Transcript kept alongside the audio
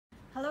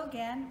Hello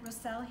again,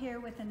 Roselle here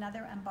with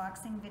another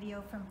unboxing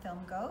video from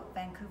Filmgo,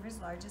 Vancouver's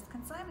largest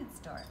consignment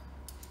store.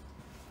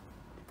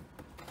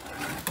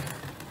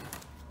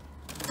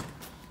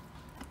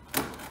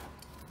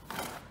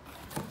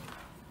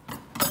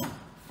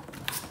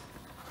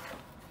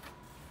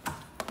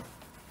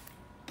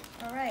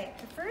 All right,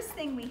 the first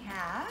thing we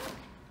have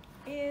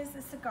is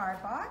a cigar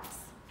box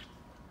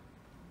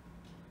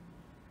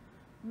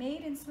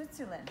made in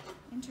Switzerland.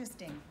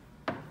 Interesting.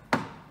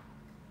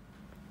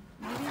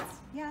 Maybe it's,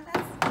 yeah,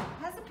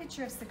 has a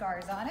picture of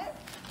cigars on it.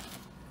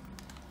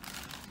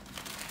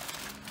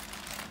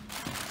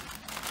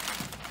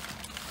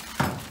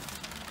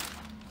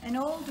 An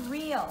old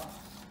reel.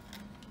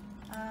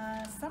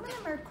 Some of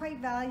them are quite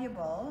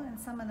valuable and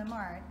some of them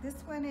aren't.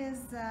 This one is,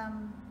 I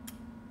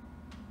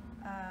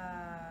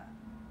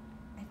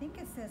think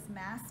it says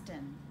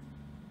Maston,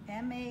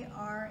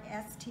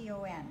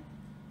 M-A-R-S-T-O-N.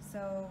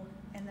 So,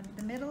 and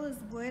the middle is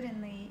wood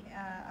and the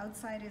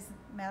outside is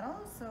metal.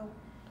 So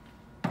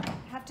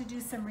have to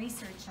do some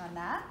research on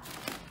that.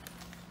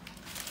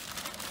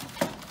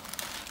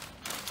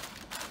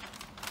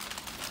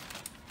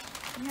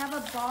 We have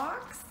a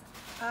box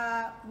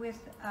with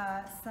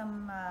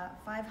some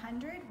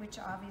 500, which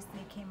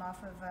obviously came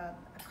off of a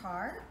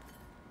car,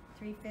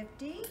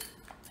 350.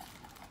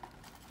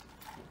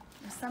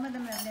 And some of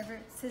them have never,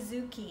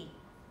 Suzuki,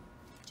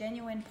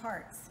 genuine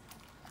parts.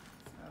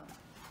 So,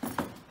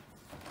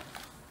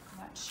 I'm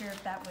not sure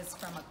if that was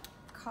from a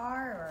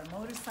car or a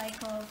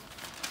motorcycle.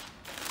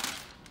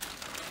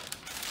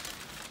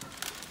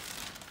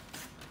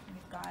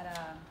 Got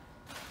a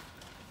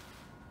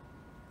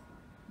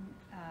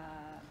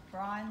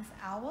bronze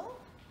owl.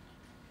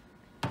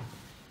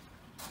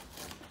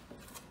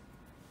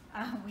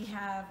 We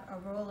have a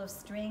roll of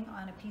string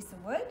on a piece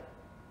of wood,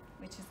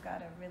 which has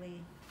got a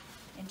really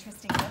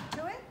interesting look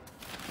to it.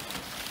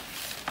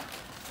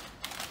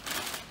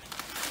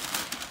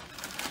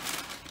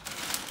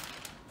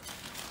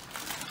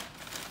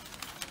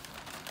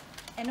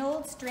 An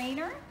old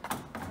strainer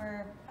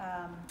for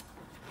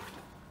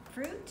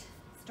fruit,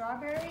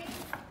 strawberries,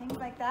 things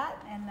like that,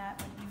 and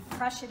you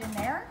crush it in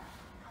there.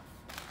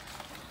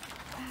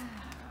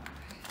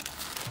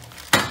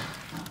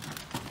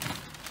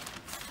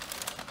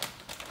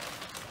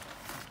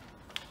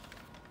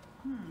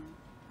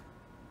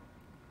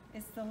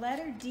 It's the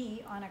letter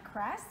D on a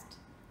crest,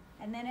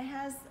 and then it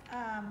has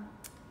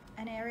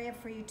an area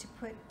for you to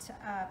put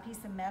a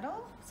piece of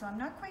metal, so I'm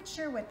not quite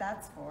sure what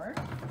that's for.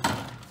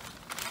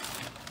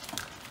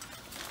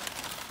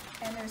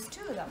 And there's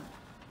two of them.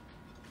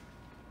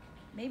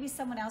 Maybe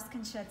someone else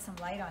can shed some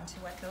light onto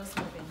what those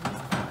would have been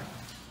used for.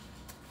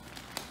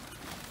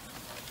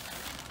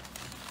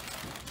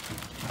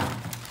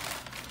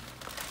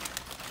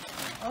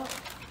 Oh,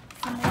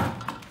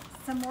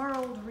 some more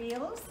old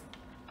reels.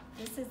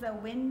 This is a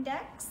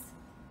Windex,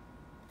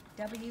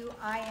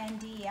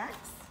 W-I-N-D-X.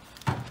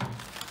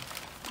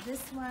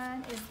 This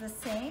one is the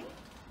same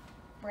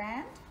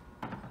brand.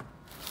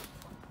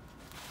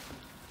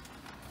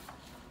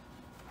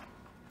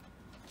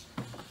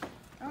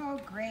 Oh,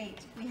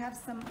 great. We have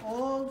some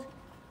old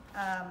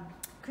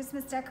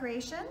Christmas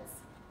decorations.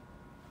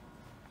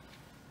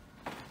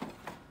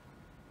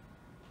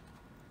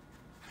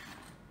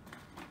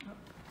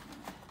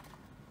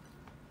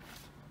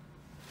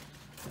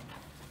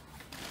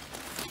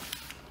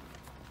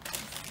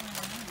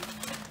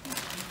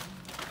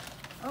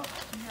 Oh,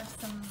 we have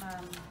some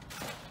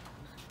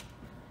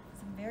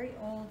very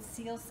old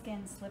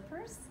sealskin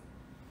slippers.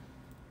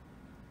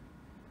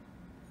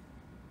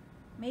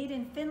 Made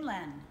in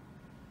Finland.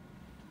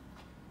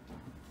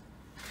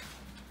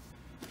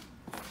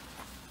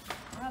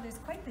 Wow, there's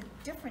quite the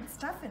different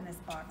stuff in this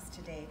box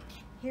today.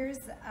 Here's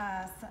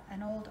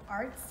an old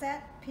art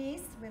set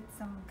piece with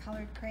some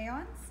colored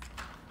crayons.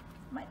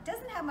 It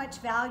doesn't have much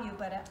value,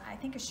 but I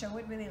think a show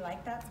would really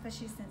like that,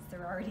 especially since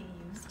they're already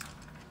used.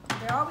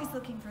 They're always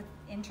looking for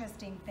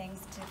interesting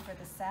things for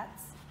the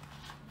sets.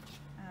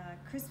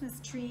 Christmas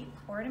tree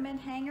ornament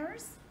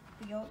hangers,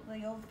 the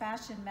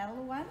old-fashioned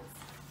metal ones.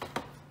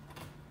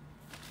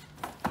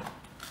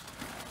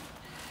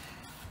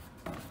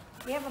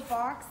 We have a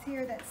box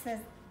here that says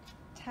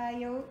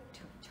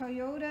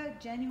Toyota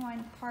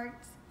genuine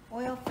parts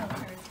oil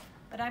filters,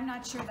 but I'm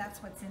not sure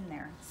that's what's in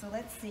there. So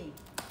let's see.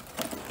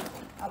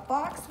 A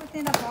box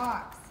within a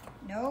box.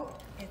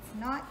 Nope, it's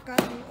not got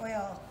the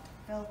oil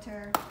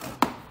filter.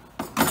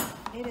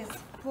 It is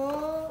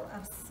full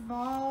of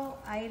small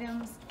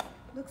items.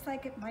 Looks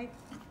like it might,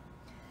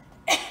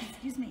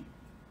 excuse me,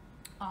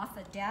 off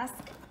a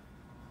desk.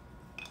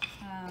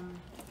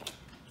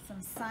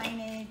 Some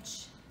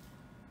signage.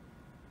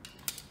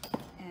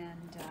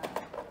 And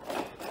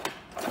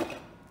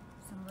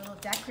some little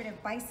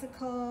decorative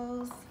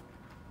bicycles,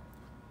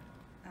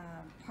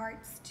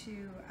 parts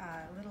to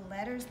little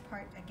letters,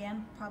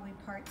 again, probably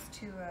parts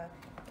to a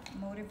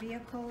motor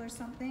vehicle or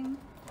something.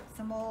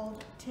 Some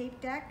old tape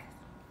deck.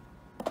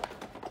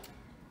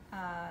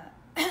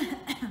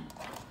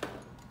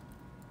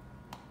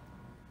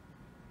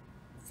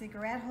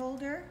 Cigarette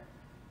holder.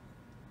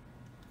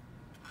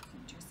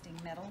 Interesting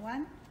metal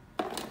one.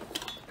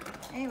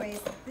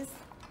 Anyways, this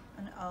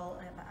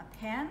a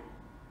pen.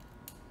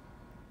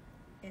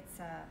 It's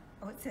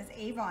oh, it says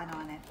Avon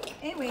on it.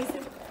 Anyways,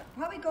 we'll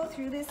probably go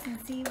through this and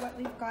see what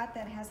we've got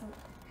that has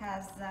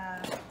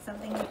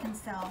something we can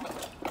sell.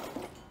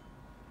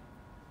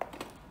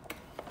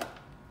 A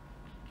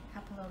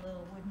couple of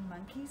little wooden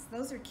monkeys.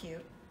 Those are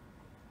cute.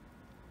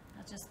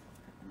 I'll just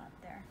put them up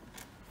there.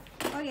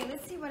 Okay,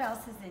 let's see what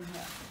else is in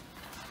here.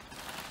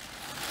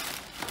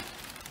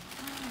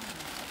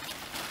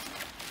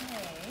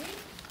 Okay.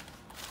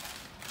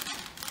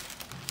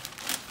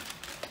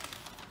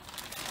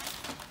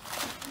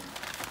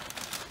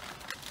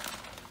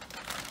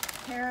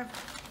 Pair of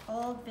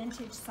old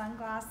vintage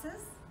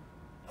sunglasses.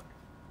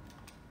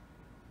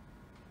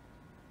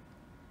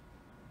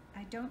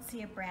 I don't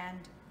see a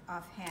brand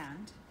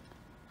offhand.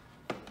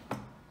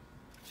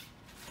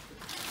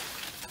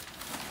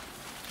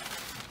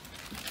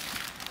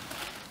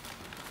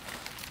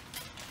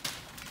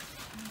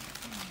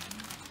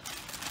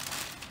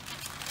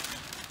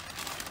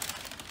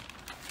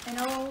 An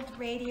old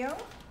radio,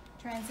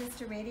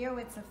 transistor radio.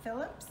 It's a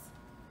Philips.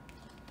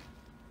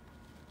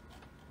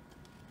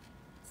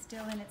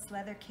 Still in its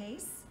leather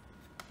case.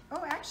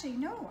 Oh, actually,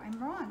 no, I'm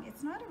wrong.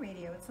 It's not a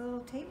radio. It's a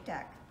little tape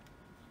deck,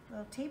 a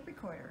little tape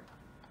recorder.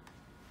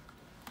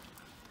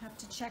 Have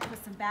to check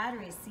with some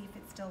batteries, see if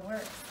it still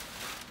works.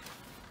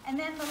 And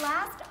then the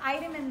last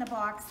item in the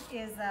box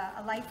is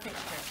a light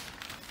fixture.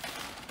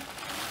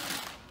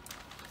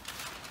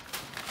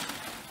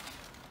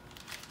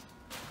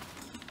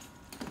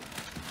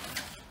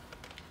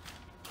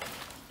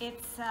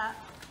 It's a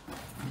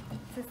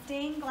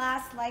stained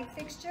glass light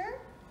fixture.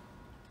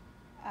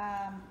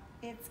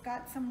 It's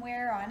got some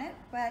wear on it,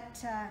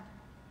 but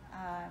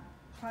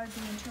probably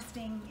be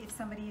interesting if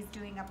somebody is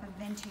doing up a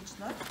vintage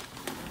look.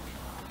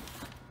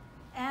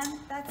 And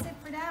that's it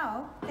for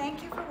now.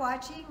 Thank you for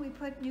watching. We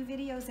put new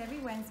videos every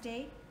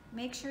Wednesday.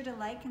 Make sure to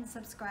like and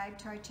subscribe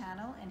to our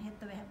channel and hit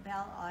the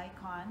bell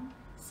icon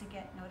to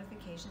get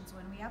notifications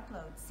when we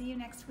upload. See you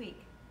next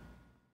week.